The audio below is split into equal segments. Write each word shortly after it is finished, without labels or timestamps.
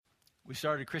we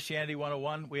started Christianity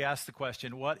 101. We asked the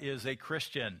question, what is a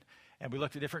Christian? And we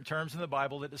looked at different terms in the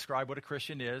Bible that describe what a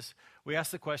Christian is. We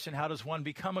asked the question, how does one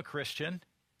become a Christian?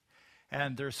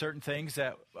 And there are certain things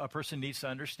that a person needs to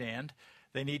understand.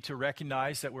 They need to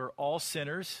recognize that we're all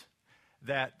sinners,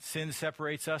 that sin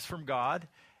separates us from God,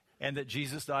 and that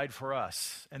Jesus died for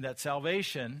us, and that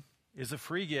salvation is a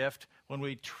free gift when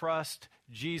we trust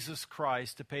Jesus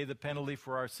Christ to pay the penalty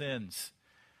for our sins.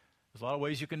 There's a lot of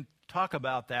ways you can talk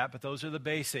about that, but those are the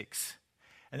basics.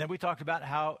 And then we talked about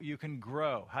how you can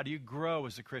grow. How do you grow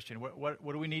as a Christian? What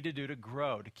do we need to do to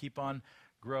grow, to keep on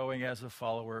growing as a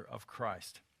follower of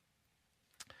Christ?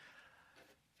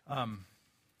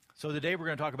 So today we're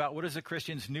going to talk about what is a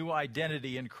Christian's new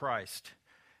identity in Christ.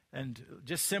 And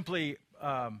just simply,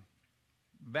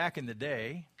 back in the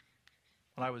day,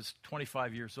 when I was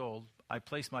 25 years old, I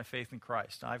placed my faith in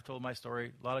Christ. I've told my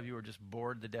story. A lot of you are just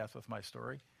bored to death with my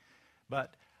story.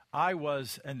 But I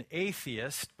was an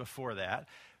atheist before that,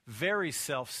 very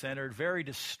self-centered, very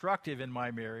destructive in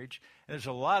my marriage. And there's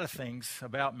a lot of things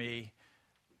about me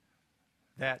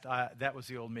that was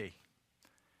the old me.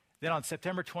 Then on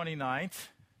September 29th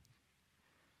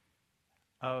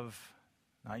of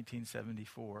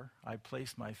 1974, I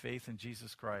placed my faith in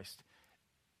Jesus Christ,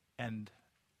 and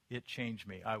it changed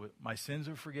me. My sins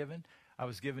were forgiven. I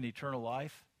was given eternal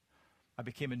life. I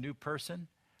became a new person.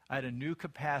 I had a new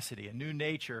capacity, a new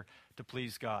nature to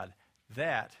please God.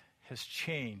 That has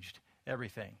changed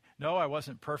everything. No, I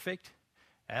wasn't perfect.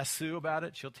 Ask Sue about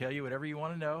it. She'll tell you whatever you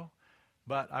want to know.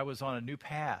 But I was on a new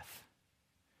path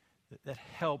that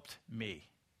helped me.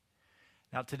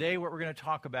 Now, today what we're going to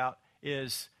talk about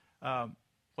is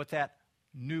what that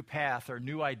new path or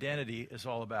new identity is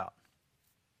all about.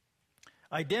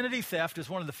 Identity theft is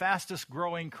one of the fastest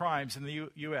growing crimes in the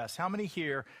U.S. How many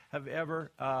here have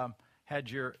ever had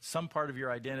some part of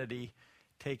your identity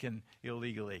taken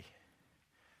illegally?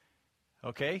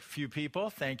 Okay, few people,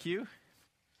 thank you.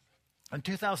 In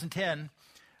 2010,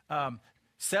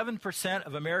 7%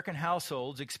 of American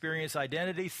households experience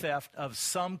identity theft of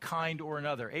some kind or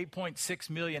another, 8.6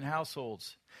 million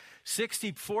households.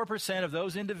 64% of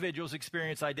those individuals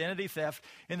experience identity theft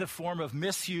in the form of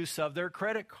misuse of their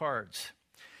credit cards.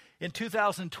 In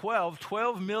 2012,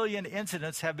 12 million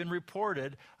incidents have been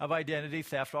reported of identity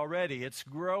theft already. It's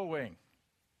growing.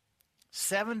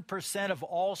 7% of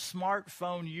all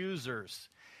smartphone users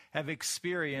have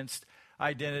experienced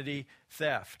identity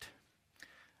theft.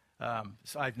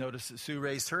 So I've noticed that Sue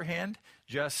raised her hand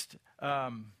just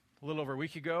a little over a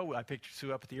week ago. I picked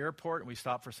Sue up at the airport, and we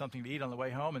stopped for something to eat on the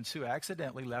way home, and Sue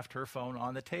accidentally left her phone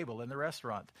on the table in the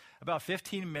restaurant. About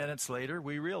 15 minutes later,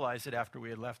 we realized it after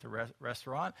we had left the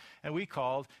restaurant, and we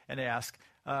called and asked,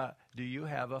 do you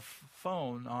have a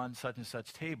phone on such and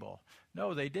such table?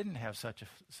 No, they didn't have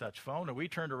such phone, and we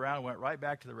turned around, went right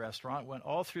back to the restaurant, went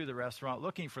all through the restaurant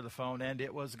looking for the phone, and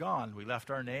it was gone. We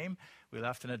left our name, we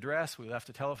left an address, we left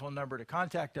a telephone number to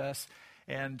contact us,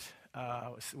 and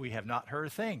we have not heard a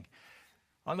thing.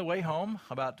 On the way home,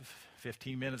 about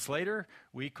 15 minutes later,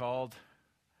 we called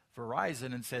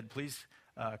Verizon and said, please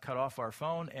cut off our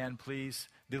phone and please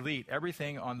delete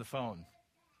everything on the phone.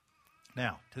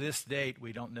 Now, to this date,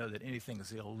 we don't know that anything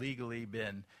has illegally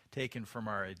been taken from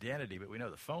our identity, but we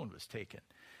know the phone was taken.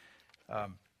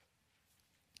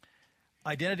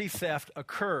 Identity theft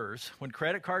occurs when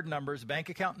credit card numbers, bank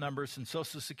account numbers, and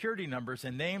social security numbers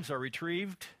and names are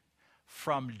retrieved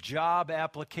from job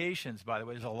applications. By the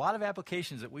way, there's a lot of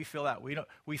applications that we fill out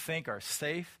we think are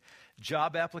safe.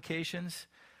 Job applications,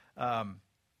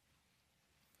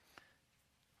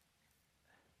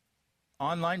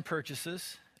 online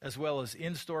purchases, as well as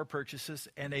in-store purchases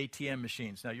and ATM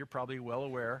machines. Now, you're probably well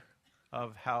aware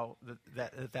of how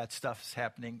that stuff is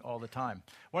happening all the time.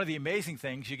 One of the amazing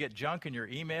things, you get junk in your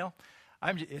email.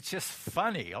 It's just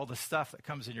funny, all the stuff that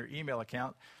comes in your email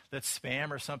account that's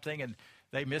spam or something, and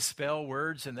they misspell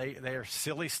words, and they are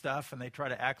silly stuff, and they try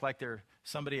to act like they're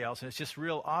somebody else, and it's just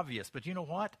real obvious. But you know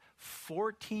what?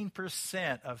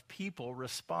 14% of people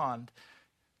respond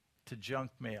to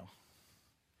junk mail.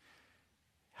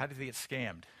 How do they get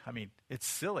scammed? I mean, it's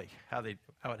silly how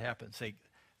it happens.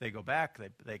 They go back,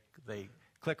 they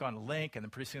click on a link, and then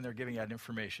pretty soon they're giving out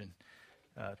information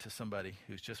to somebody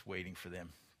who's just waiting for them.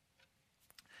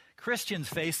 Christians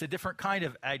face a different kind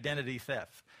of identity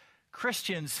theft.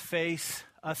 Christians face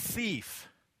a thief,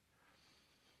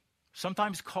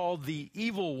 sometimes called the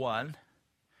evil one,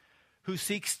 who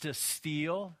seeks to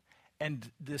steal and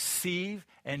deceive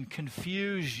and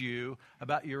confuse you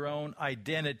about your own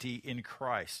identity in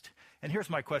Christ. And here's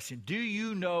my question. Do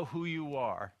you know who you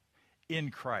are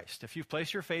in Christ? If you've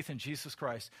placed your faith in Jesus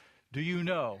Christ, do you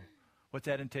know what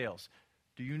that entails?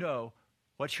 Do you know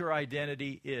what your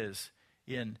identity is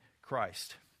in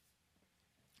Christ.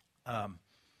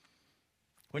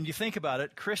 When you think about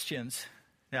it, Christians,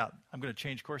 now I'm going to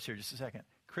change course here just a second.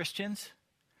 Christians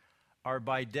are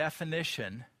by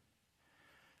definition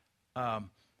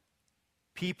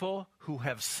people who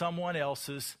have someone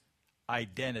else's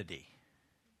identity.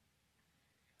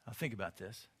 Now think about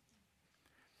this.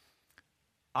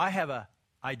 I have an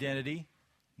identity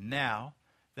now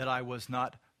that I was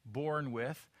not born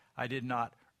with. I did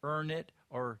not earn it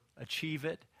or achieve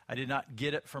it. I did not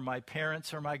get it from my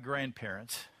parents or my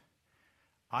grandparents.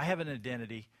 I have an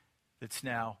identity that's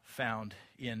now found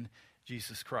in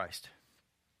Jesus Christ.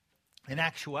 In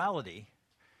actuality,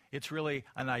 it's really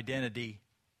an identity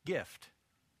gift.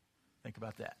 Think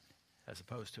about that, as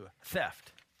opposed to a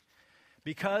theft.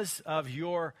 Because of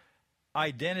your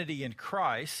identity in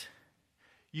Christ,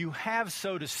 you have,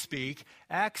 so to speak,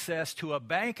 access to a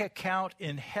bank account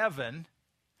in heaven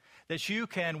that you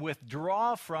can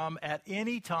withdraw from at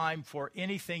any time for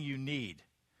anything you need.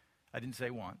 I didn't say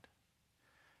want.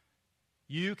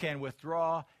 You can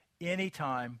withdraw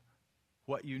anytime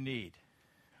what you need.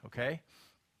 Okay?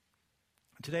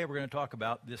 Today we're going to talk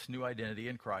about this new identity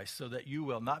in Christ so that you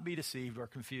will not be deceived or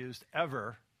confused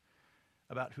ever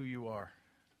about who you are.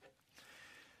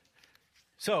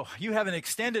 So you have an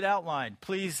extended outline.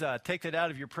 Please take that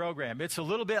out of your program. It's a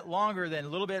little bit longer than, a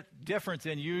little bit different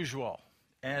than usual.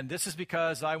 And this is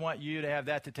because I want you to have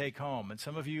that to take home. And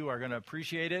some of you are going to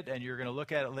appreciate it, and you're going to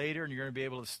look at it later, and you're going to be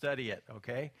able to study it,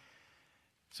 okay?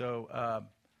 So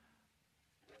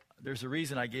there's a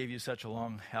reason I gave you such a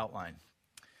long outline.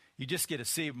 You just get to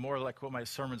see more like what my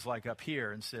sermon's like up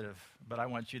here but I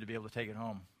want you to be able to take it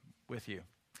home with you.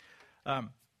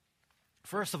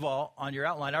 First of all, on your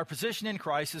outline, our position in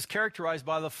Christ is characterized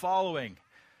by the following.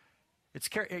 It's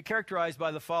characterized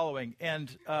by the following. And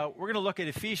we're going to look at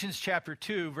Ephesians chapter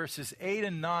 2, verses 8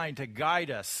 and 9 to guide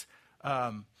us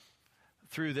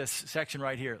through this section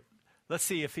right here. Let's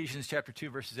see Ephesians chapter 2,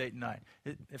 verses 8 and 9.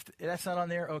 If that's not on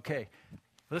there, okay.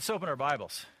 Let's open our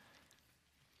Bibles.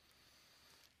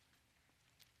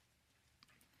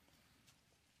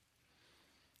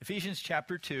 Ephesians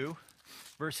chapter 2,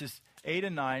 verses 8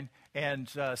 and 9. And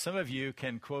some of you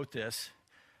can quote this,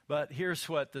 but here's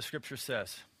what the scripture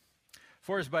says.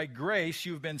 For as by grace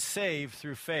you've been saved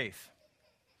through faith.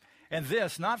 And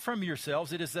this, not from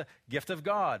yourselves, it is the gift of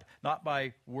God, not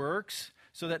by works,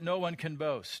 so that no one can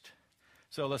boast.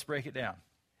 So let's break it down.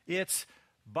 It's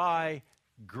by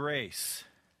grace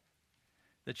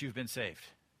that you've been saved.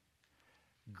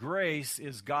 Grace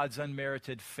is God's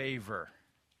unmerited favor.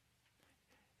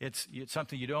 It's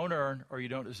something you don't earn or you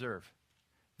don't deserve.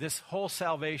 This whole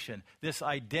salvation, this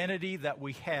identity that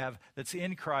we have that's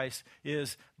in Christ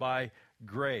is by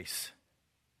grace.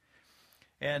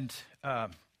 And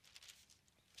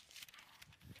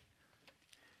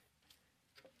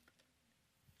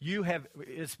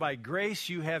it's by grace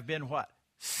you have been what?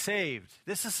 Saved.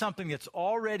 This is something that's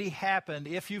already happened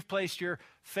if you've placed your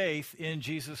faith in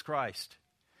Jesus Christ.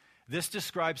 This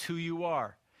describes who you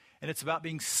are. And it's about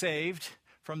being saved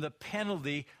from the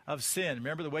penalty of sin.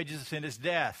 Remember, the wages of sin is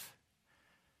death.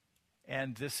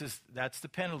 And that's the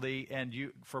penalty, and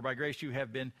for by grace you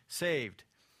have been saved.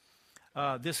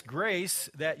 This grace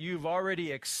that you've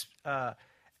already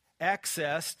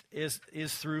accessed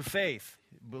is through faith.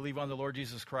 Believe on the Lord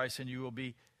Jesus Christ and you will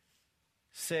be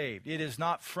saved. It is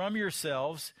not from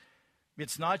yourselves.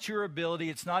 It's not your ability.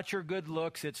 It's not your good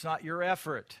looks. It's not your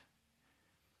effort.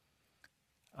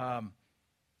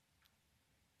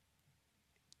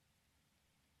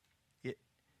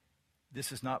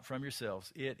 This is not from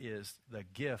yourselves. It is the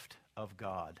gift of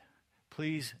God.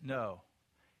 Please know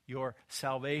your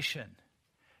salvation,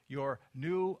 your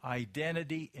new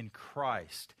identity in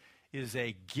Christ is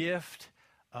a gift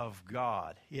of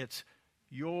God. It's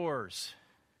yours.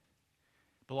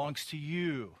 It belongs to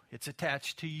you. It's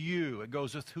attached to you. It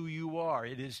goes with who you are.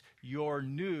 It is your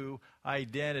new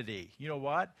identity. You know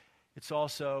what? It's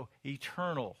also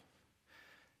eternal.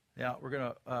 Now, we're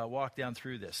going to walk down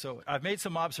through this. So I've made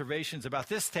some observations about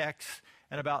this text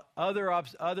and about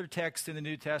other texts in the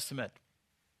New Testament.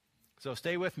 So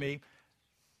stay with me.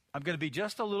 I'm going to be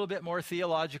just a little bit more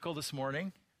theological this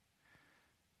morning.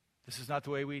 This is not the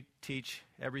way we teach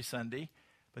every Sunday,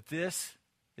 but this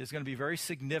is going to be very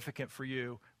significant for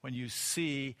you when you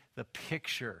see the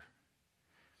picture.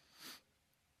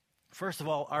 First of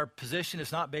all, our position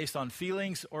is not based on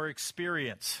feelings or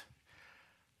experience.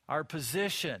 Our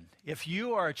position, if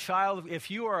you are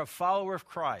a follower of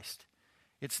Christ,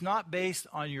 it's not based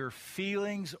on your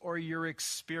feelings or your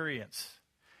experience.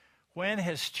 When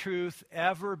has truth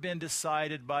ever been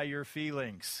decided by your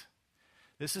feelings?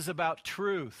 This is about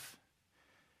truth.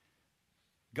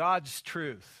 God's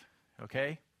truth,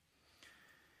 okay?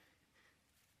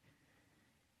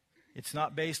 It's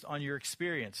not based on your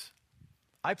experience.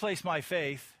 I placed my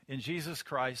faith in Jesus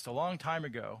Christ a long time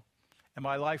ago, and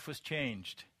my life was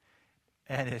changed.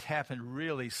 And it happened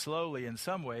really slowly in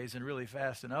some ways and really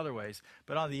fast in other ways.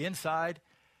 But on the inside,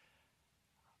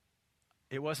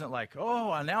 it wasn't like,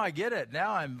 oh, now I get it.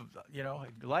 Now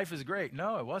life is great.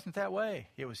 No, it wasn't that way.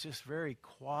 It was just very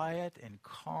quiet and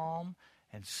calm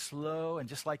and slow and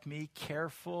just like me,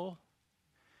 careful,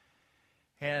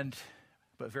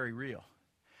 but very real.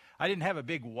 I didn't have a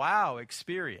big wow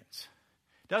experience.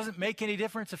 Doesn't make any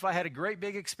difference if I had a great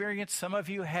big experience. Some of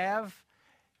you have.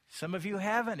 Some of you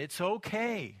haven't. It's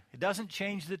okay. It doesn't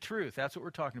change the truth. That's what we're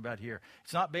talking about here.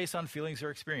 It's not based on feelings or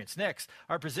experience. Next,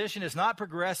 our position is not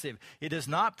progressive. It does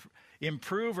not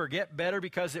improve or get better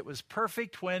because it was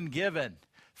perfect when given.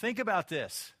 Think about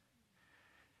this.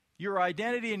 Your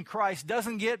identity in Christ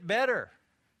doesn't get better.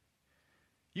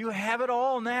 You have it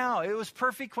all now. It was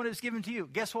perfect when it was given to you.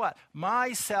 Guess what?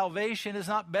 My salvation is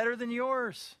not better than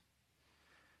yours.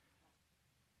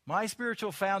 My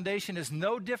spiritual foundation is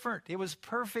no different. It was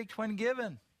perfect when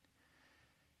given.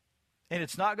 And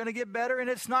it's not going to get better and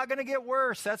it's not going to get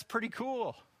worse. That's pretty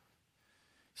cool.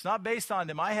 It's not based on,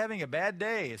 am I having a bad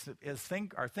day?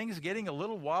 Are things getting a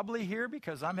little wobbly here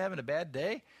because I'm having a bad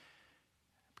day?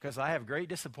 Because I have great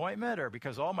disappointment or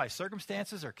because all my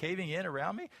circumstances are caving in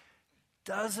around me?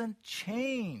 Doesn't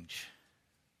change.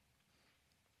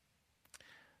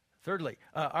 Thirdly,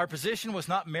 our position was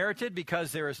not merited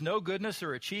because there is no goodness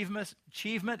or achievement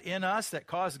in us that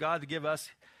caused God to give us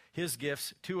his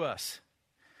gifts to us.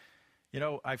 You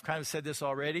know, I've kind of said this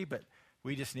already, but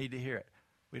we just need to hear it.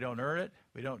 We don't earn it.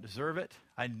 We don't deserve it.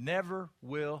 I never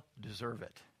will deserve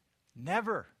it.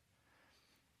 Never.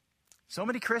 So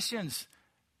many Christians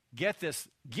get this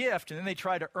gift and then they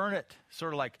try to earn it.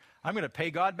 Sort of like, I'm going to pay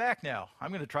God back now. I'm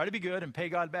going to try to be good and pay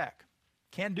God back.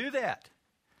 Can't do that.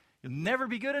 You'll never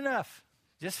be good enough.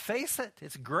 Just face it.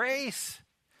 It's grace.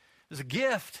 It's a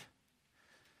gift.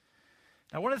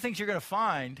 Now, one of the things you're going to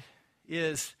find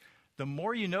is the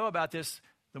more you know about this,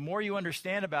 the more you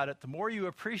understand about it, the more you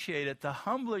appreciate it, the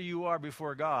humbler you are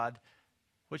before God.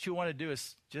 What you want to do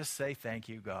is just say, thank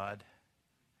you, God.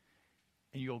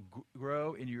 And you'll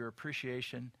grow in your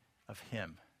appreciation of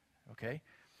him. Okay?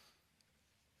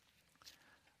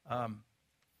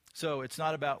 So it's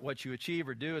not about what you achieve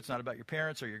or do. It's not about your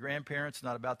parents or your grandparents. It's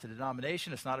not about the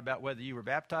denomination. It's not about whether you were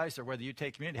baptized or whether you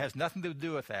take communion. It has nothing to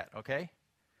do with that, okay?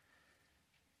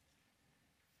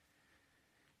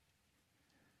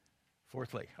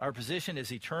 Fourthly, our position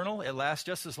is eternal. It lasts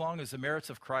just as long as the merits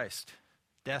of Christ,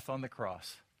 death on the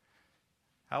cross.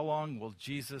 How long will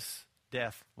Jesus'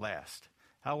 death last?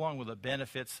 How long will the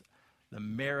benefits, the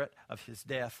merit of his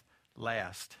death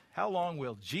last? How long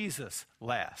will Jesus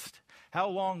last? How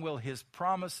long will his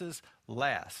promises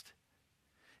last?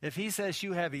 If he says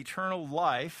you have eternal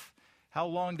life, how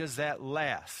long does that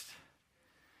last?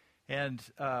 And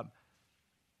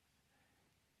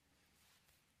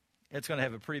it's going to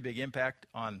have a pretty big impact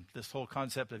on this whole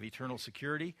concept of eternal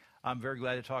security. I'm very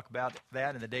glad to talk about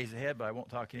that in the days ahead, but I won't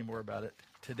talk any more about it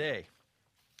today.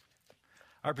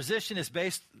 Our position is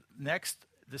based, next,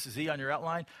 this is E on your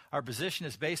outline. Our position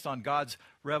is based on God's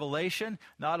revelation,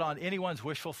 not on anyone's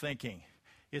wishful thinking.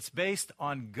 It's based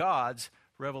on God's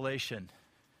revelation.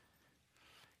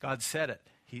 God said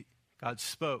it. God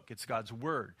spoke. It's God's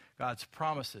word, God's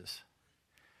promises.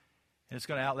 And it's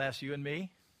going to outlast you and me.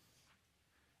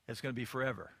 It's going to be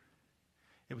forever.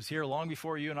 It was here long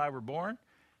before you and I were born,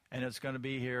 and it's going to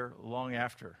be here long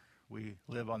after we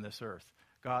live on this earth.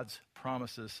 God's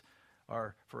promises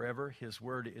are forever. His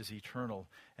word is eternal.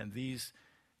 And this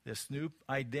new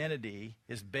identity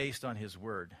is based on his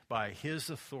word, by his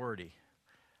authority.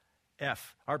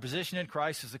 F, our position in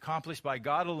Christ is accomplished by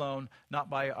God alone, not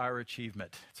by our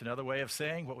achievement. It's another way of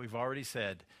saying what we've already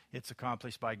said. It's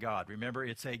accomplished by God. Remember,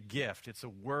 it's a gift. It's a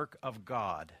work of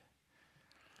God.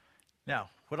 Now,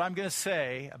 what I'm going to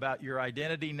say about your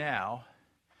identity now,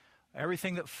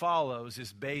 everything that follows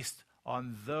is based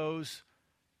on those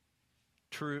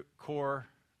core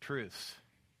truths.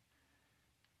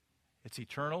 It's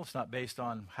eternal. It's not based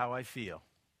on how I feel.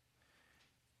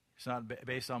 It's not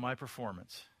based on my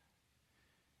performance.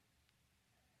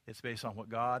 It's based on what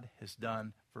God has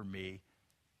done for me.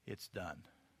 It's done.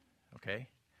 Okay?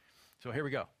 So here we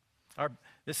go.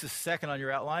 This is second on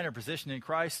your outline. Our position in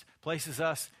Christ places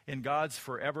us in God's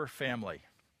forever family.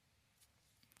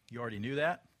 You already knew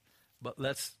that, but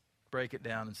let's break it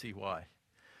down and see why.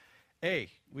 A,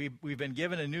 we've been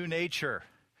given a new nature.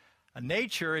 A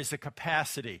nature is a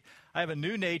capacity. I have a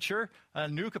new nature, a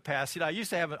new capacity.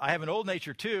 I have an old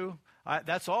nature too.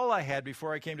 That's all I had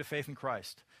before I came to faith in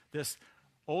Christ. This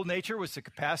old nature was the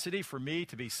capacity for me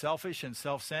to be selfish and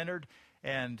self-centered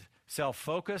and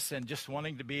self-focused and just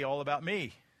wanting to be all about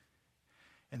me.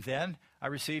 And then I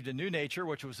received a new nature,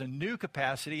 which was a new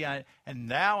capacity, and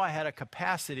now I had a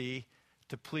capacity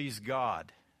to please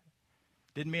God.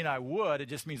 Didn't mean I would, it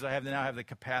just means I now have the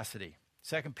capacity.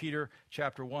 2 Peter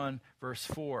chapter 1, verse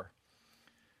 4.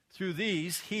 Through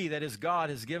these, he, that is God,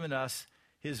 has given us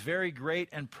his very great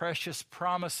and precious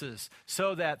promises,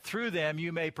 so that through them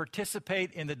you may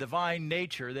participate in the divine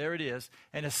nature, there it is,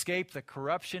 and escape the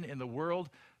corruption in the world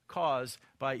caused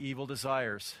by evil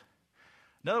desires.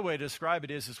 Another way to describe it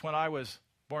is when I was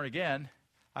born again,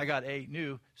 I got a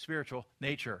new spiritual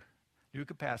nature, new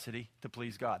capacity to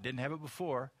please God. Didn't have it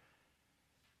before.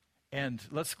 And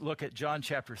let's look at John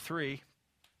chapter 3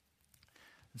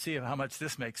 and see how much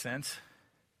this makes sense.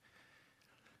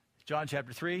 John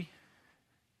chapter 3,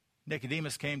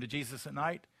 Nicodemus came to Jesus at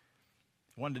night,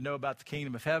 wanted to know about the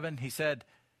kingdom of heaven. He said,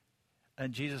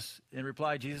 and Jesus, in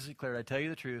reply, Jesus declared, I tell you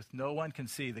the truth, no one can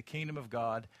see the kingdom of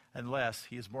God unless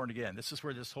he is born again. This is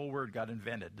where this whole word got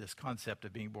invented, this concept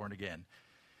of being born again.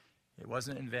 It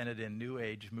wasn't invented in New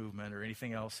Age movement or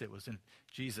anything else. It was in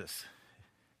Jesus.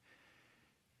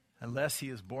 Unless he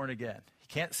is born again. He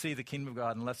can't see the kingdom of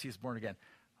God unless he is born again.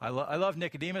 I love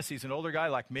Nicodemus. He's an older guy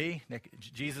like me.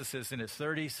 Jesus is in his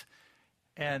 30s.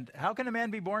 And how can a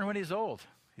man be born when he's old?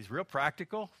 He's real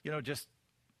practical, just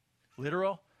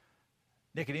literal.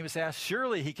 Nicodemus asked,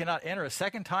 surely he cannot enter a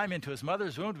second time into his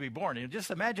mother's womb to be born.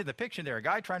 Just imagine the picture there, a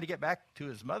guy trying to get back to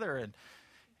his mother and,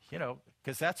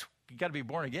 because you got to be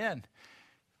born again.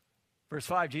 Verse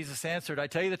 5, Jesus answered, I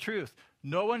tell you the truth,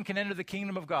 no one can enter the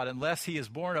kingdom of God unless he is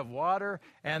born of water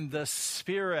and the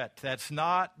Spirit. That's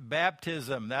not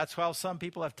baptism. That's how some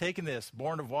people have taken this.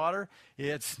 Born of water,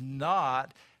 it's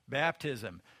not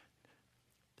baptism.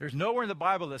 There's nowhere in the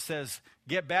Bible that says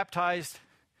get baptized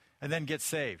and then get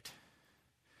saved.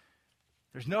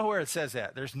 There's nowhere it says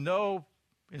that. There's no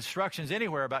instructions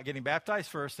anywhere about getting baptized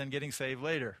first and getting saved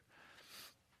later.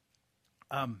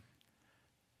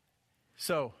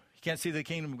 So you can't see the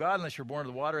kingdom of God unless you're born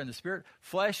of the water and the Spirit.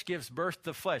 Flesh gives birth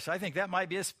to flesh. I think that might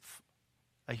be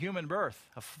a human birth,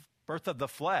 birth of the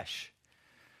flesh.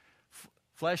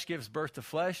 Flesh gives birth to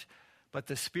flesh, but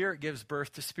the Spirit gives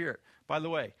birth to spirit. By the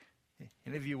way,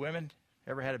 any of you women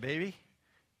ever had a baby?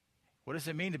 What does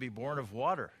it mean to be born of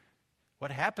water?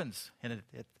 What happens in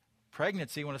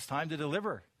pregnancy when it's time to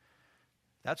deliver?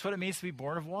 That's what it means to be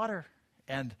born of water.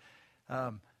 And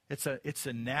it's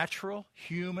a natural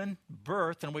human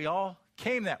birth, and we all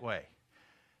came that way.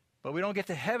 But we don't get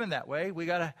to heaven that way. We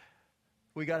gotta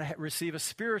receive a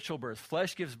spiritual birth.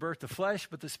 Flesh gives birth to flesh,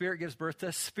 but the Spirit gives birth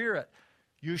to spirit.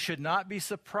 You should not be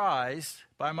surprised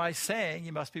by my saying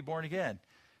you must be born again.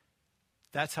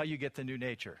 That's how you get the new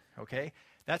nature, okay?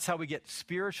 That's how we get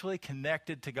spiritually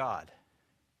connected to God.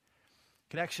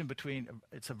 Connection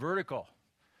it's a vertical,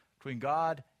 between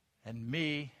God and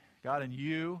me, God and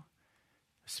you,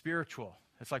 spiritual.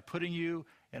 It's like putting you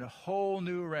in a whole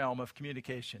new realm of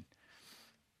communication.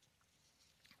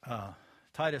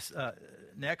 Titus,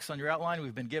 next on your outline,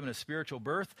 we've been given a spiritual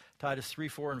birth, Titus 3,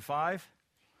 4, and 5.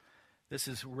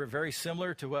 We're very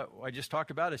similar to what I just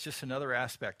talked about. It's just another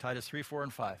aspect, Titus 3, 4,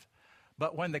 and 5.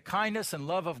 But when the kindness and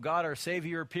love of God our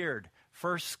Savior appeared,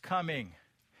 first coming,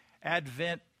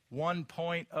 Advent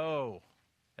 1.0,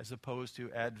 as opposed to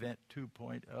Advent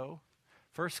 2.0.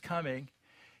 First coming,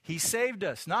 he saved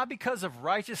us, not because of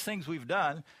righteous things we've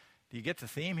done. Do you get the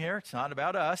theme here? It's not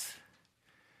about us.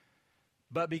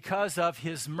 But because of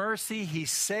his mercy, he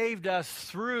saved us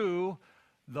through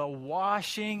the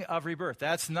washing of rebirth.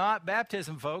 That's not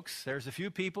baptism, folks. There's a few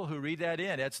people who read that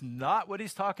in. That's not what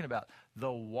he's talking about.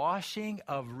 The washing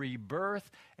of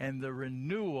rebirth and the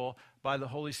renewal by the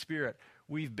Holy Spirit.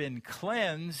 We've been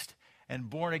cleansed and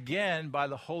born again by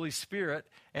the Holy Spirit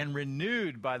and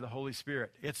renewed by the Holy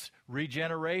Spirit. It's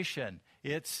regeneration.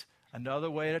 It's another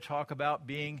way to talk about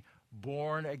being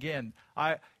born again.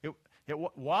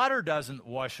 Water doesn't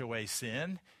wash away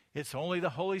sin. It's only the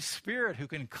Holy Spirit who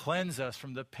can cleanse us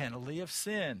from the penalty of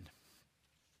sin.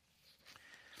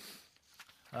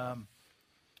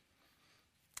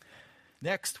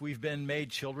 Next, we've been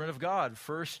made children of God.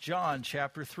 1 John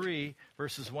chapter 3,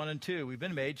 verses 1 and 2. We've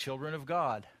been made children of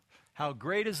God. How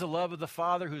great is the love of the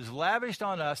Father who's lavished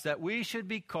on us that we should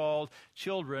be called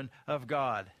children of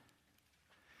God.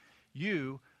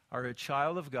 You are a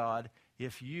child of God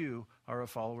if you are a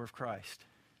follower of Christ.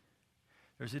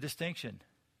 There's a distinction.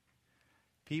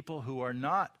 People who are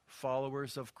not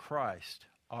followers of Christ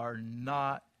are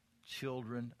not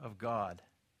children of God.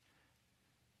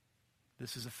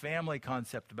 This is a family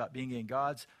concept about being in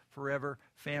God's forever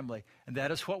family. And that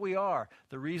is what we are.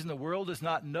 The reason the world does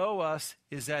not know us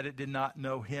is that it did not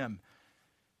know him.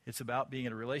 It's about being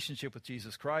in a relationship with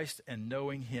Jesus Christ and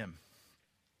knowing him.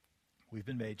 We've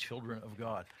been made children of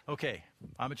God. Okay,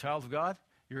 I'm a child of God.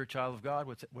 You're a child of God.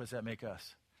 What does that make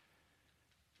us?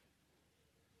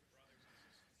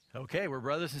 Okay, we're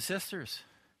brothers and sisters.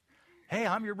 Hey,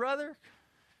 I'm your brother.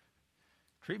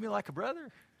 Treat me like a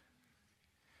brother.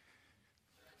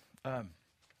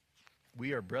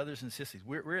 We are brothers and sisters.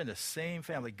 We're in the same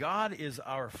family. God is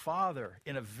our Father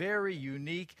in a very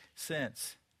unique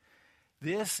sense.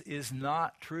 This is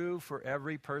not true for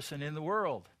every person in the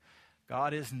world.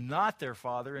 God is not their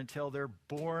Father until they're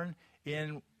born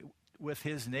in with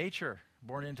his nature,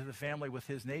 born into the family with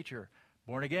his nature,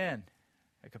 born again,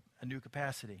 like a new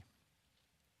capacity.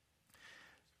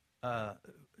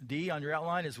 D on your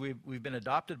outline is we've been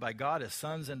adopted by God as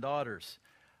sons and daughters.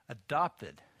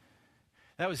 Adopted.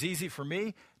 That was easy for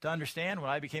me to understand when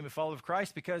I became a follower of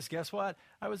Christ because guess what?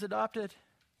 I was adopted.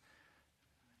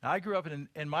 Now, I grew up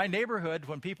in my neighborhood.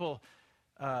 When people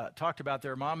talked about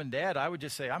their mom and dad, I would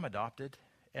just say, I'm adopted.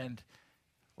 And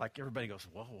like everybody goes,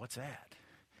 whoa, what's that?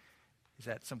 Is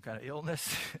that some kind of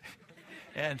illness?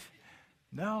 And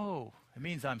no, it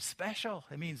means I'm special.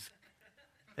 It means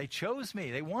they chose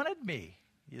me. They wanted me.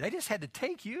 They just had to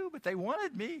take you, but they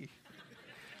wanted me.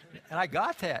 And I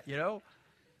got that,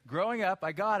 Growing up,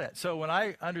 I got it. So when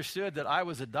I understood that I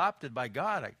was adopted by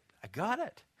God, I got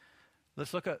it.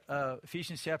 Let's look at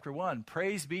Ephesians chapter 1.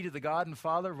 Praise be to the God and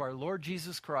Father of our Lord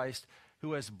Jesus Christ,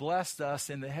 who has blessed us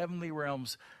in the heavenly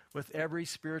realms with every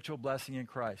spiritual blessing in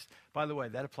Christ. By the way,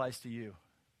 that applies to you.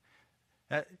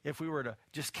 If we were to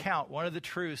just count one of the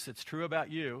truths that's true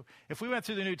about you, if we went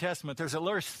through the New Testament, there's at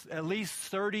least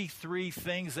 33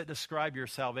 things that describe your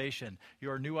salvation,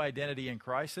 your new identity in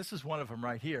Christ. This is one of them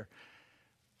right here.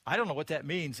 I don't know what that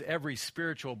means, every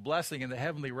spiritual blessing in the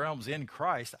heavenly realms in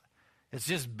Christ. It's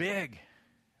just big.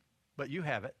 But you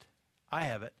have it. I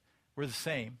have it. We're the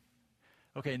same.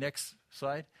 Okay, next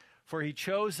slide. For he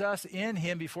chose us in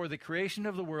him before the creation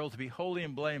of the world to be holy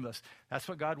and blameless. That's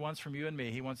what God wants from you and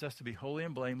me. He wants us to be holy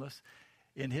and blameless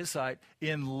in his sight.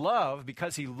 In love,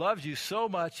 because he loves you so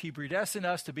much, he predestined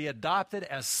us to be adopted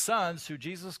as sons through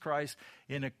Jesus Christ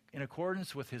in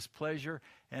accordance with his pleasure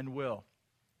and will.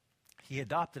 He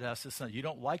adopted us as sons. You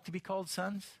don't like to be called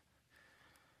sons?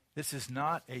 This is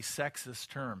not a sexist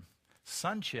term.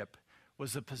 Sonship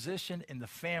was a position in the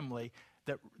family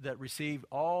that received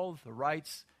all the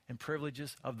rights and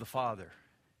privileges of the father.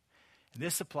 And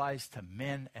this applies to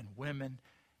men and women,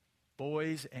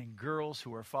 boys and girls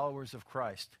who are followers of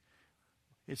Christ.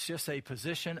 It's just a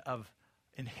position of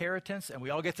inheritance, and we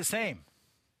all get the same.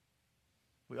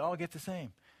 We all get the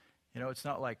same. It's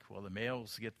not like, well, the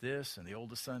males get this, and the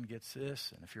oldest son gets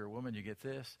this, and if you're a woman, you get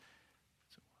this.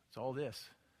 It's all this.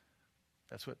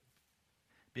 That's what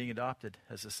being adopted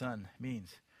as a son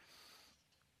means.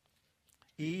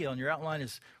 E on your outline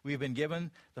is we've been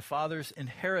given the Father's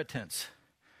inheritance.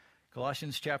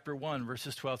 Colossians chapter 1,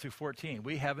 verses 12 through 14.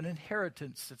 We have an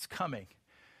inheritance that's coming.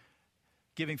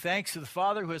 Giving thanks to the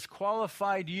Father who has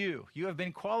qualified you. You have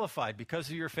been qualified because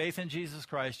of your faith in Jesus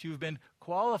Christ. You've been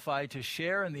qualified to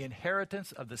share in the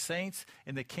inheritance of the saints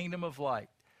in the kingdom of light.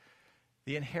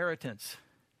 The inheritance.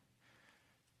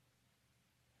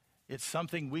 It's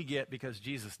something we get because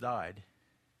Jesus died.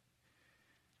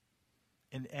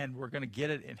 And we're going to get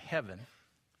it in heaven.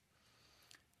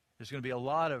 There's going to be a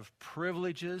lot of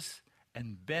privileges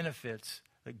and benefits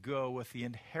that go with the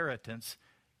inheritance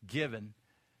given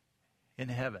in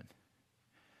heaven.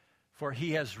 For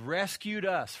he has rescued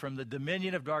us from the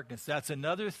dominion of darkness. That's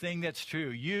another thing that's true.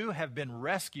 You have been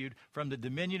rescued from the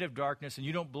dominion of darkness, and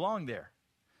you don't belong there.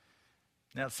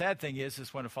 Now, the sad thing is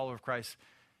when a follower of Christ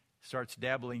starts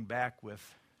dabbling back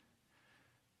with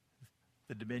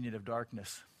the dominion of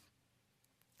darkness.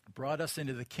 Brought us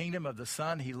into the kingdom of the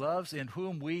Son he loves, in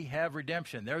whom we have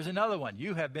redemption. There's another one.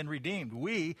 You have been redeemed.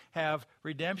 We have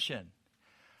redemption.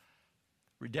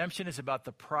 Redemption is about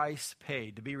the price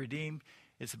paid. To be redeemed,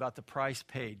 it's about the price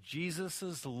paid.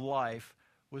 Jesus' life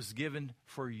was given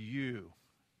for you.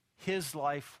 His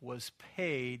life was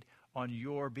paid on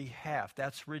your behalf.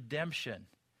 That's redemption.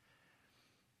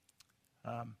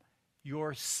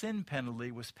 Your sin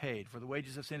penalty was paid. For the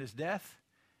wages of sin is death.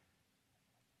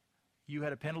 You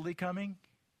had a penalty coming.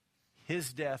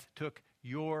 His death took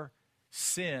your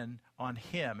sin on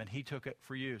him, and he took it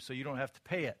for you, so you don't have to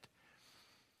pay it.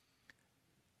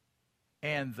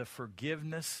 And the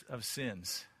forgiveness of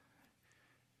sins.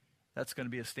 That's going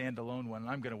to be a standalone one.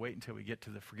 I'm going to wait until we get to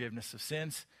the forgiveness of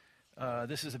sins.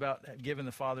 This is about giving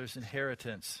the father's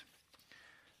inheritance.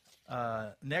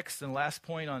 Next and last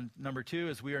point on number 2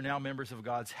 is we are now members of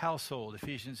God's household,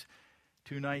 Ephesians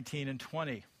 2:19 and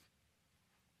 20.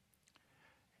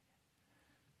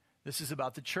 This is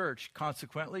about the church.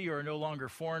 Consequently, you are no longer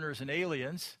foreigners and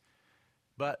aliens,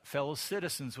 but fellow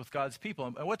citizens with God's people.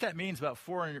 And what that means about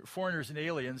foreigners and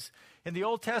aliens, in the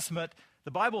Old Testament,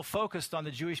 the Bible focused on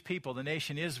the Jewish people, the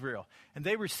nation Israel, and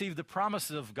they received the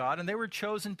promises of God, and they were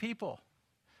chosen people.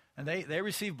 And they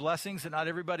received blessings that not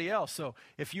everybody else. So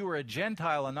if you were a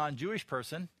Gentile, a non-Jewish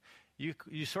person,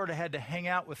 you sort of had to hang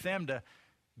out with them to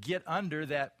get under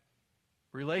that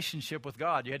relationship with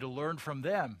God. You had to learn from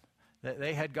them that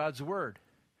they had God's word.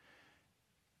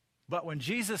 But when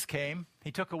Jesus came,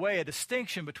 he took away a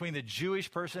distinction between the Jewish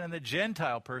person and the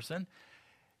Gentile person.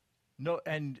 No,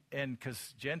 and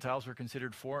because Gentiles were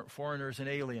considered foreigners and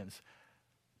aliens.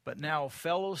 But now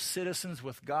fellow citizens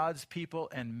with God's people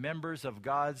and members of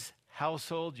God's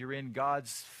household. You're in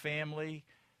God's family.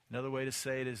 Another way to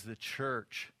say it is the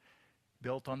church,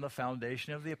 built on the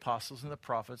foundation of the apostles and the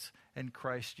prophets and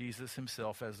Christ Jesus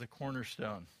himself as the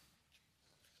cornerstone.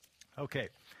 Okay,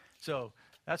 so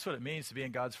that's what it means to be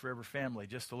in God's forever family,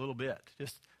 just a little bit.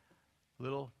 Just a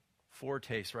little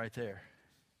foretaste right there.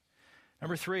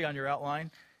 Number 3 on your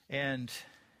outline, and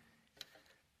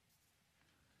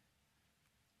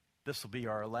this will be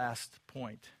our last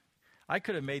point. I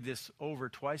could have made this over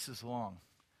twice as long,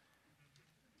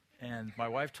 and my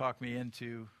wife talked me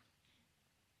into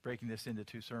breaking this into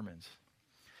 2 sermons.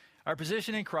 Our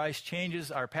position in Christ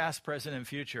changes our past, present, and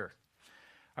future.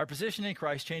 Our position in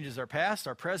Christ changes our past,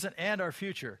 our present, and our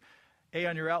future. A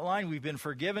on your outline, we've been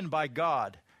forgiven by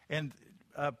God. And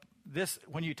this,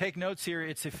 when you take notes here,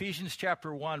 it's Ephesians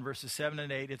chapter 1, verses 7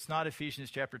 and 8. It's not Ephesians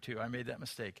chapter 2. I made that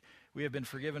mistake. We have been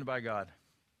forgiven by God.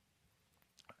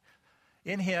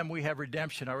 In him we have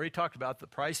redemption. I already talked about the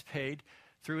price paid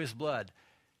through his blood.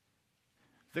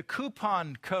 The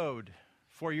coupon code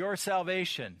for your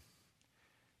salvation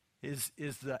is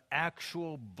the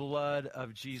actual blood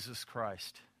of Jesus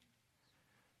Christ.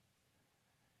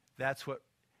 That's what,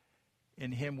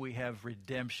 in him we have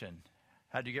redemption.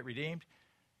 How do you get redeemed?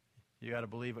 You got to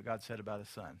believe what God said about his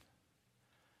son.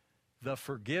 The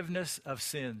forgiveness of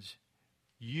sins.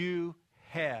 You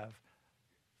have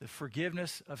the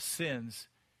forgiveness of sins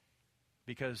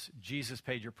because Jesus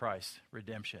paid your price,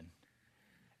 redemption.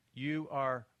 You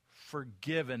are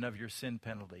forgiven of your sin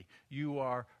penalty. You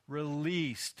are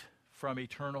released from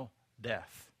eternal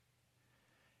death.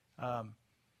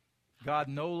 God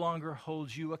no longer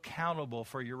holds you accountable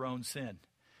for your own sin.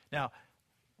 Now,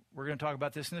 we're going to talk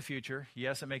about this in the future.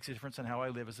 Yes, it makes a difference on how I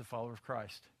live as a follower of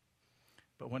Christ.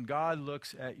 But when God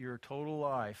looks at your total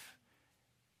life,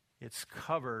 it's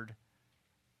covered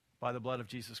by the blood of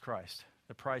Jesus Christ.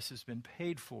 The price has been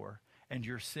paid for, and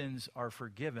your sins are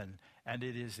forgiven, and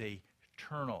it is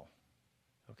eternal.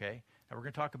 Okay? Now we're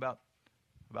going to talk about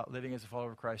living as a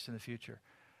follower of Christ in the future.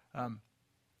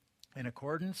 In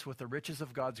accordance with the riches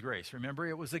of God's grace. Remember,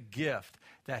 it was a gift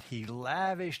that he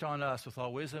lavished on us with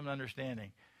all wisdom and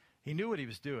understanding. He knew what he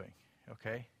was doing,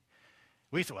 okay?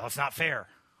 We said, well, it's not fair.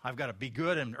 I've got to be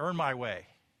good and earn my way.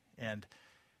 And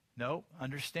no,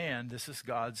 understand, this is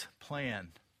God's plan.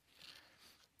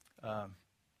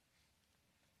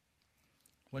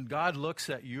 When God looks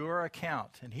at your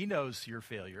account, and he knows your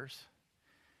failures,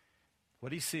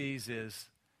 what he sees is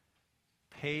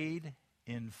paid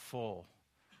in full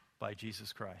by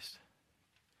Jesus Christ.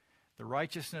 The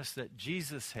righteousness that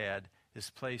Jesus had is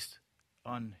placed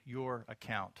on your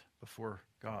account before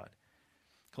God.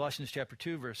 Colossians chapter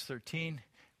 2, verse 13,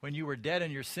 when you were dead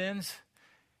in your sins,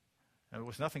 there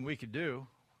was nothing we could do,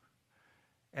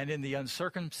 and in the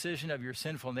uncircumcision of your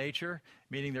sinful nature,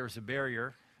 meaning there was a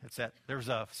barrier, it's that there was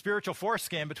a spiritual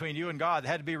foreskin between you and God that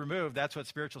had to be removed. That's what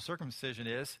spiritual circumcision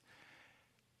is.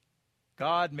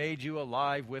 God made you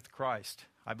alive with Christ.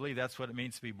 I believe that's what it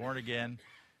means to be born again,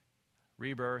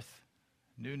 rebirth,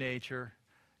 new nature.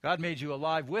 God made you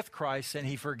alive with Christ, and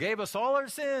he forgave us all our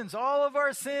sins, all of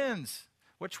our sins.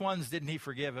 Which ones didn't he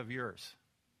forgive of yours?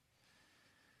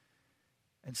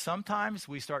 And sometimes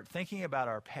we start thinking about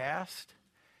our past.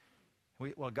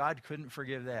 Well, God couldn't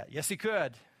forgive that. Yes, he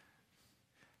could.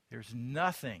 There's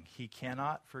nothing he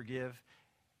cannot forgive.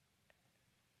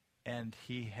 And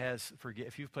he has forgiven.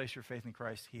 If you've placed your faith in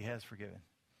Christ, he has forgiven.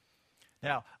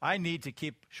 Now, I need to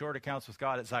keep short accounts with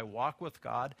God. As I walk with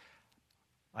God,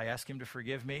 I ask him to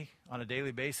forgive me on a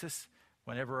daily basis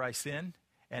whenever I sin,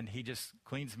 and he just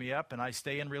cleans me up, and I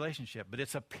stay in relationship. But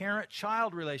it's a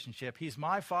parent-child relationship. He's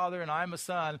my father, and I'm a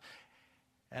son,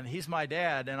 and he's my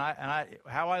dad, and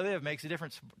how I live makes a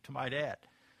difference to my dad.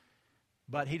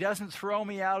 But he doesn't throw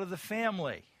me out of the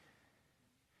family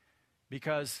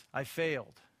because I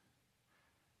failed.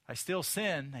 I still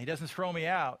sin. He doesn't throw me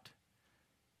out.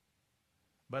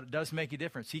 But it does make a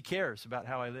difference. He cares about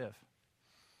how I live.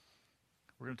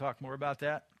 We're going to talk more about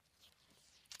that.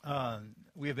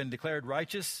 We have been declared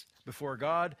righteous before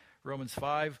God. Romans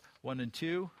 5, 1 and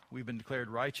 2. We've been declared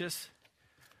righteous.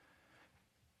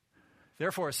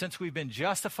 Therefore, since we've been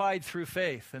justified through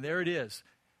faith, and there it is,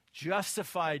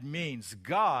 justified means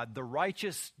God, the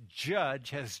righteous judge,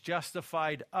 has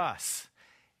justified us.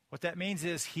 What that means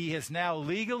is he has now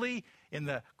legally, in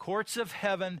the courts of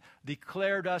heaven,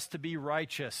 declared us to be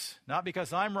righteous. Not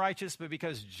because I'm righteous, but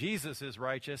because Jesus is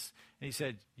righteous. And he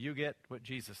said, you get what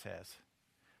Jesus has.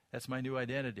 That's my new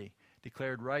identity,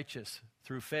 declared righteous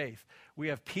through faith. We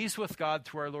have peace with God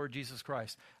through our Lord Jesus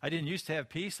Christ. I didn't used to have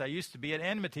peace. I used to be at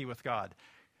enmity with God.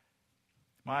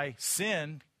 My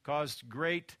sin caused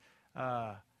great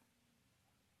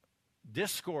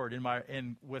discord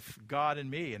with God and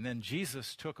me. And then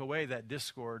Jesus took away that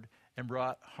discord and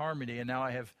brought harmony. And now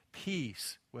I have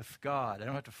peace with God. I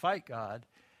don't have to fight God.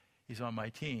 He's on my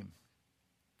team.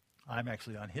 I'm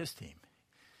actually on his team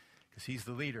because he's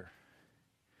the leader.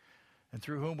 And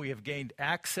through whom we have gained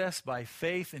access by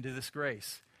faith into this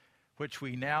grace, which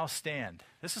we now stand.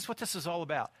 This is what this is all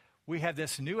about. We have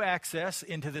this new access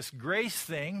into this grace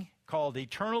thing called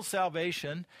eternal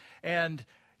salvation, and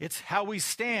it's how we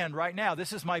stand right now.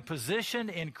 This is my position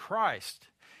in Christ.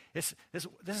 This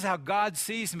is how God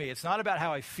sees me. It's not about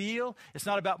how I feel. It's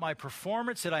not about my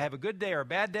performance. Did I have a good day or a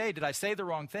bad day? Did I say the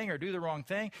wrong thing or do the wrong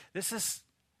thing? This is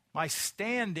my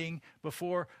standing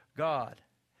before God.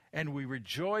 And we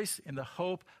rejoice in the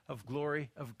hope of glory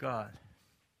of God.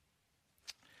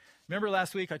 Remember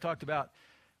last week I talked about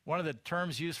one of the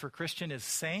terms used for Christian is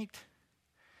saint.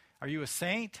 Are you a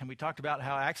saint? And we talked about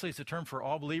how actually it's a term for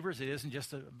all believers. It isn't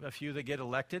just a few that get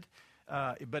elected,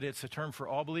 but it's a term for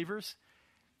all believers.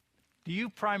 Do you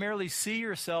primarily see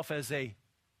yourself as a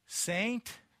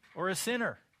saint or a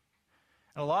sinner?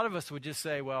 And a lot of us would just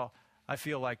say, well, I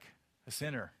feel like a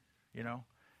sinner, you know.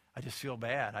 I just feel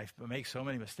bad. I make so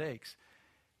many mistakes.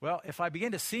 Well, if I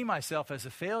begin to see myself as a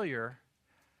failure,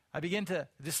 I begin to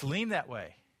just lean that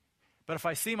way. But if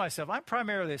I see myself, I'm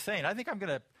primarily a saint. I think I'm going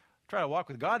to try to walk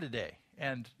with God today.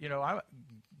 And, you know,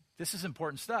 this is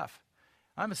important stuff.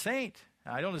 I'm a saint.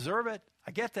 I don't deserve it.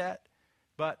 I get that.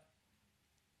 But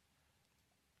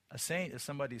a saint is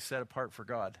somebody set apart for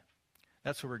God.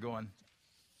 That's where we're going.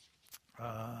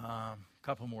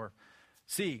 Couple more.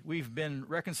 See, we've been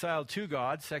reconciled to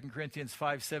God, 2 Corinthians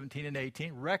 5, 17 and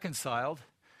 18, reconciled.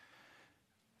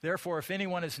 Therefore, if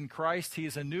anyone is in Christ, he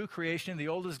is a new creation. The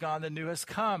old is gone, the new has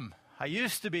come. I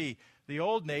used to be the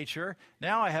old nature.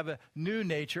 Now I have a new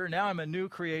nature. Now I'm a new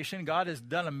creation. God has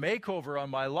done a makeover on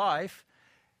my life.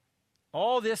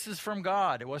 All this is from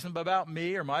God. It wasn't about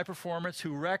me or my performance,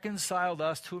 who reconciled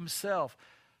us to himself.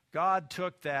 God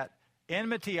took that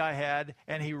enmity I had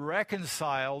and he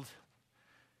reconciled,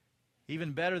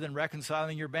 even better than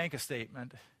reconciling your bank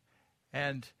statement,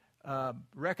 and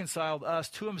reconciled us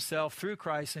to himself through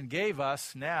Christ and gave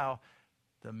us now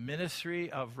the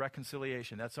ministry of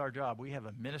reconciliation. That's our job. We have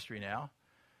a ministry now,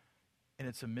 and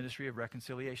it's a ministry of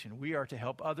reconciliation. We are to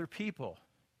help other people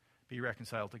be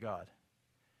reconciled to God.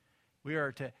 We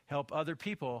are to help other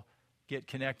people get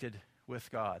connected with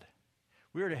God.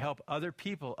 We are to help other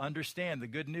people understand the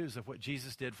good news of what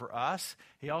Jesus did for us.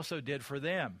 He also did for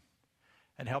them.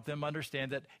 And help them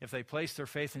understand that if they place their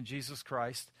faith in Jesus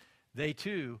Christ, they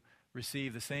too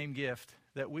receive the same gift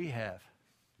that we have.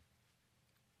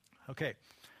 Okay.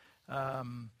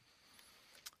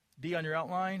 D on your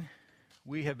outline,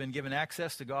 we have been given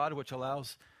access to God, which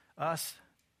allows us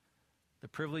the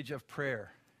privilege of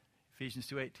prayer. Ephesians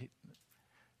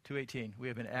 2:18, we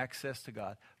have been access to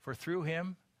God. For through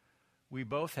him, we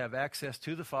both have access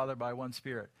to the Father by one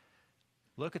Spirit.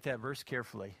 Look at that verse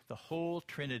carefully. The whole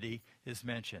Trinity is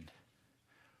mentioned.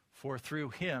 For through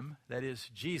him, that is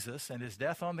Jesus and his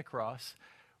death on the cross,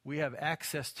 we have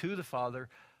access to the Father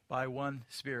by one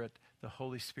Spirit, the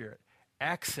Holy Spirit.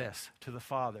 Access to the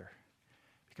Father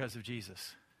because of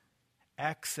Jesus.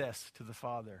 Access to the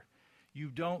Father. You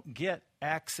don't get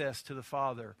access to the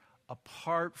Father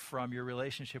apart from your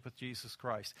relationship with Jesus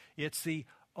Christ. It's the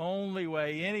only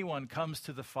way anyone comes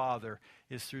to the Father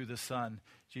is through the Son,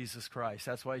 Jesus Christ.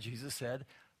 That's why Jesus said,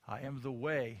 I am the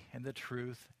way and the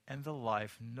truth and the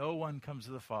life. No one comes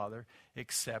to the Father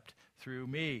except through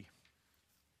me.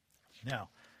 Now,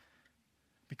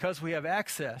 because we have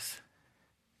access,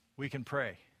 we can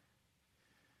pray.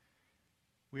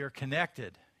 We are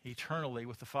connected eternally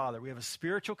with the Father. We have a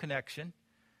spiritual connection,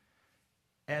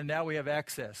 and now we have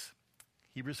access.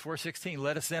 Hebrews 4:16,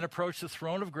 let us then approach the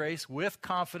throne of grace with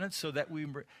confidence so that we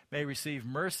may receive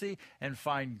mercy and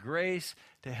find grace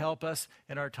to help us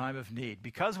in our time of need.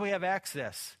 Because we have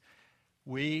access,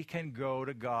 we can go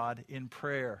to God in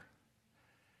prayer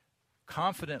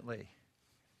confidently.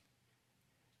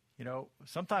 You know,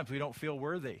 sometimes we don't feel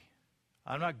worthy.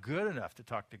 I'm not good enough to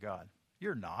talk to God.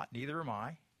 You're not, neither am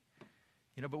I.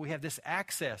 You know, but we have this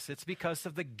access. It's because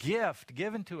of the gift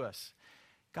given to us.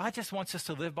 God just wants us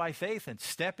to live by faith and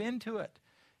step into it.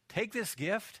 Take this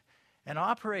gift and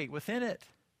operate within it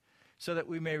so that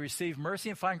we may receive mercy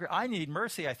and find grace. I need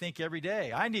mercy, I think, every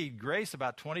day. I need grace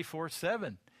about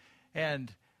 24/7.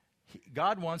 And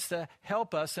God wants to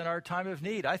help us in our time of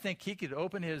need. I think he could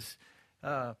open his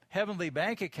heavenly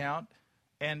bank account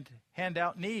and hand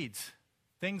out needs,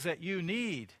 things that you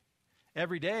need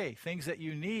every day, things that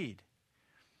you need.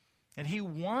 And he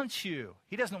wants you.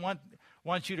 He doesn't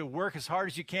want you to work as hard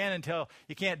as you can until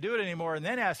you can't do it anymore and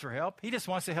then ask for help. He just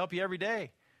wants to help you every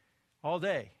day, all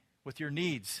day, with your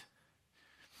needs.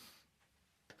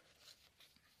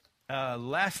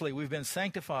 Lastly, we've been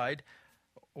sanctified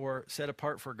or set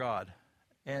apart for God.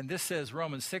 And this says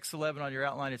Romans 6:11 on your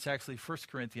outline. It's actually 1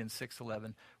 Corinthians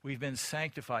 6:11. We've been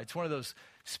sanctified. It's one of those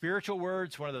spiritual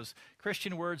words, one of those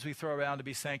Christian words we throw around to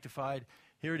be sanctified.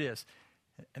 Here it is.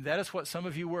 And that is what some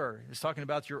of you were. It's talking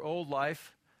about your old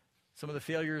life, some of the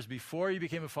failures before you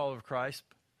became a follower of Christ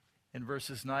in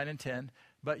verses 9 and 10.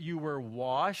 But you were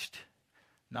washed,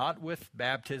 not with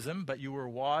baptism, but you were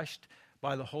washed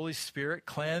by the Holy Spirit,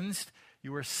 cleansed.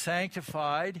 You were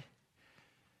sanctified.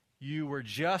 You were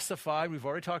justified. We've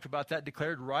already talked about that.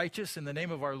 Declared righteous in the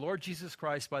name of our Lord Jesus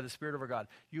Christ by the Spirit of our God.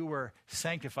 You were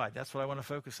sanctified. That's what I want to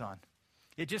focus on.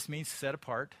 It just means set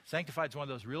apart. Sanctified is one of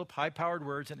those real high-powered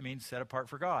words, and it means set apart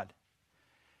for God.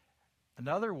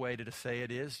 Another way to say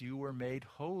it is you were made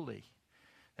holy.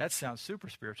 That sounds super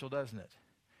spiritual, doesn't it?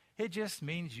 It just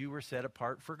means you were set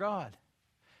apart for God.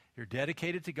 You're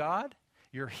dedicated to God.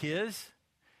 You're his.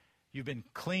 You've been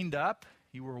cleaned up.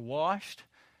 You were washed.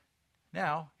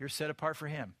 Now you're set apart for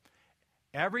him.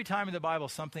 Every time in the Bible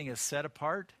something is set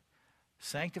apart,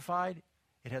 sanctified,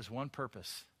 it has one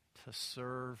purpose: to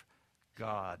serve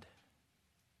God.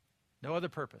 No other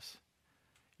purpose.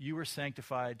 You were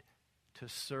sanctified to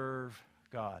serve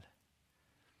God.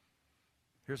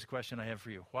 Here's a question I have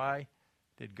for you. Why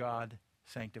did God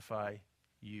sanctify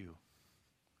you?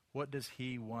 What does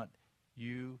he want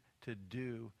you to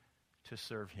do to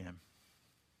serve him?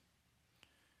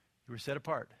 You were set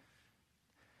apart.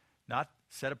 Not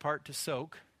set apart to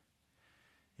soak,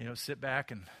 sit back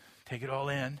and take it all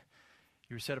in.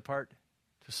 You were set apart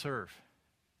to serve.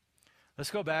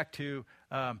 Let's go back to,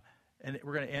 and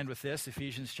we're going to end with this,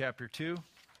 Ephesians chapter 2,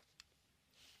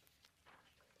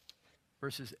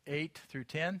 verses 8 through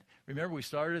 10. Remember, we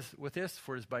started with this,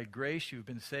 for it is by grace you've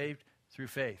been saved through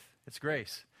faith. It's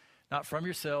grace. Not from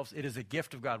yourselves, it is a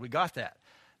gift of God. We got that.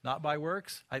 Not by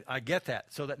works. I get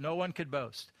that, so that no one could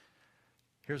boast.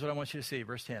 Here's what I want you to see,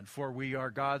 verse 10. For we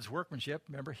are God's workmanship.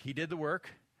 Remember, he did the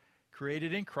work.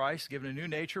 Created in Christ, given a new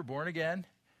nature, born again.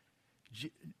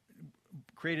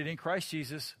 Created in Christ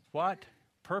Jesus. What?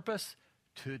 Purpose?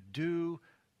 To do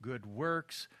good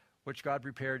works, which God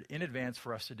prepared in advance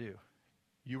for us to do.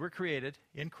 You were created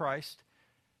in Christ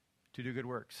to do good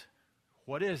works.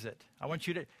 What is it?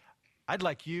 I'd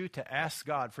like you to ask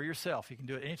God for yourself. You can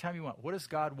do it anytime you want. What does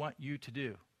God want you to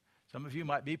do? Some of you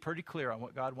might be pretty clear on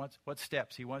what God wants, what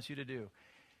steps he wants you to do.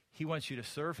 He wants you to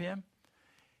serve him.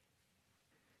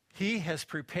 He has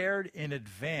prepared in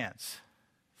advance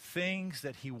things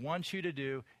that he wants you to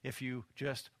do if you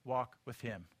just walk with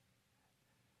him.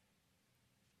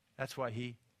 That's why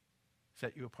he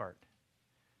set you apart.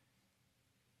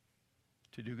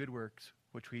 To do good works,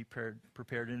 which we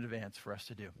prepared in advance for us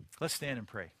to do. Let's stand and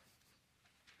pray.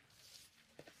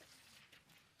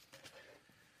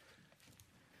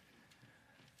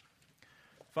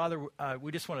 Father,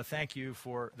 we just want to thank you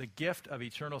for the gift of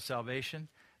eternal salvation,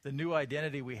 the new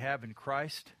identity we have in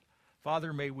Christ.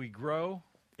 Father, may we grow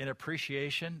in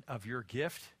appreciation of your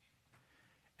gift,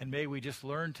 and may we just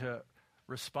learn to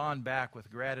respond back with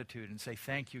gratitude and say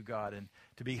thank you, God, and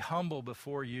to be humble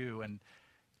before you and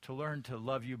to learn to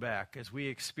love you back. As we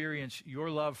experience your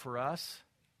love for us,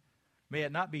 may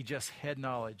it not be just head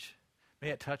knowledge. May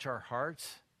it touch our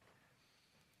hearts.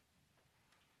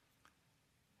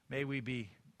 May we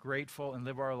be grateful and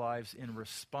live our lives in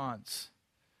response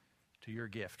to your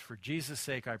gift. For Jesus'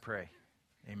 sake, I pray.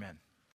 Amen.